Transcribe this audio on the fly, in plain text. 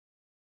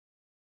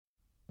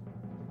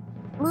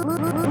Oh,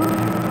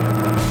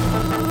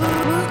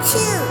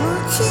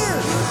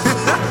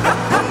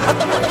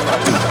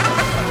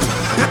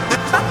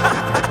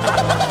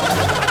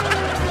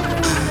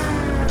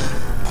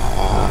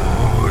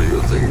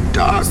 you think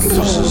darkness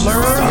is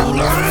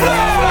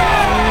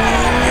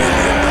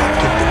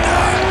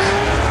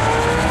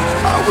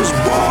I was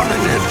born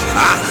in it.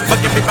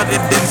 Fuck everybody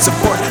that didn't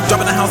support.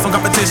 Dropping the house on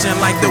competition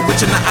like the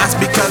witch in the ice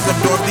because of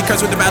Dorothy. Curse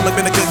with the bad luck,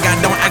 been a good guy.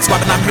 Don't ask why,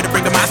 but I'm here to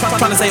bring the minds.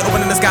 Trying to say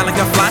open in the sky like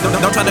a fly.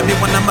 Don't try to be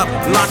when I'm up,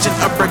 launching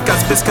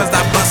uppercuts. Bitch, cause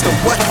I bust a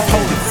what?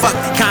 Holy fuck,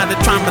 kinda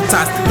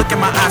traumatized. Look in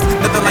my eyes,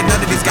 nothing like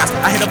none of these guys.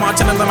 I hit them all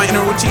channel on my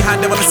inner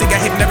Uchiha. They wanna see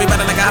I hitting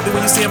everybody like I be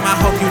when you see him. I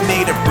hope you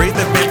need a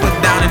breather. Been put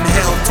down in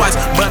hell twice,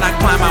 but I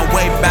climb my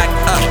way back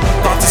up.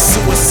 Thoughts of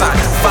suicide,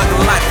 fuck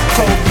life,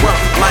 cold world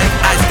like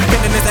ice.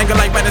 Hitting this anger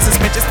like redness and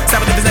bitches.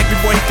 Sabotage his neck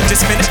before he can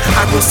just finish.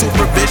 I will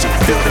supervision,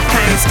 feel the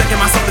pain stuck in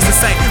my soul is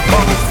insane.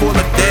 Bowl full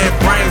of dead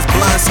brains,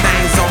 blood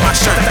stains on my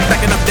shirt.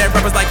 Stacking up dead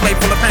rappers like plate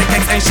full of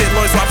pancakes. Ain't shit,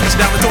 Lloyd swap fish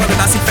down the toilet.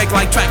 I see fake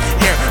like track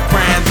here,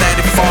 praying that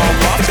it fall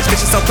off. This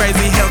bitch is so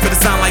crazy, hell could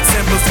it sound like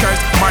Simba's curse.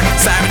 Mark,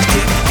 savage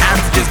kid,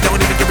 averages don't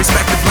even get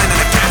respect for playing in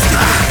a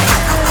casket.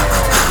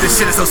 This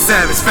shit is so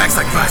savage, facts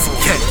like rice and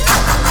cake.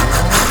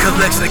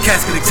 Collection of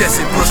casket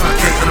ingestion, push my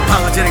cake,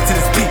 unapologetic to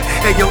this beat.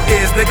 Hey yo,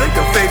 ears, nigga,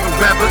 your favorite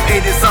rapper,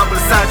 ain't it all but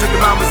a side,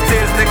 drinking mama's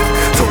tears, nigga.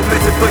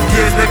 Tormented for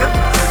years, nigga.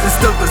 It's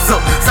the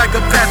result,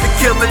 psychopathic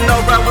killing,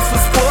 no rivals for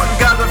sport.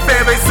 Got a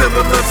fan base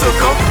similar to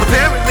Coke.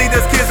 Apparently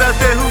there's kids out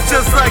there who's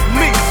just like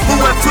me, who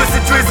have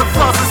twisted dreams of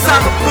flaws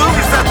inside the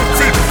movies at the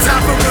TV.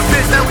 Time for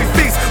revenge, now we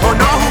feast on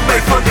all who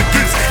make fun of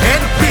geeks. And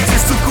the beach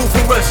is too cool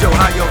for us, yo,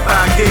 how your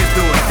 5 kids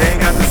doing? They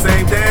ain't got the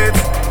same dance?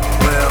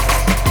 Well,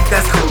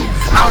 that's cool.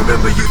 I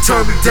remember you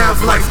turned me down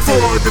for like 4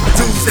 of them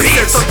dudes. They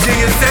said some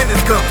genius and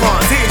his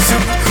coupons. He ain't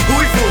shooting, who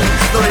he fooling?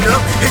 Loading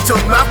up, hit your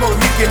mouth more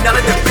leaking out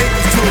of the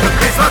baby's tooling.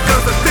 Bitch, my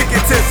guns are thick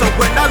and tin, so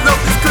when I load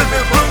this clip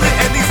and bullet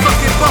and these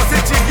fucking balls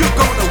hit you, you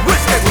gonna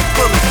wish they were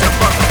bullets, you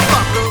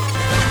motherfucker.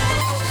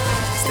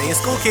 Stay in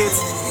school, kids.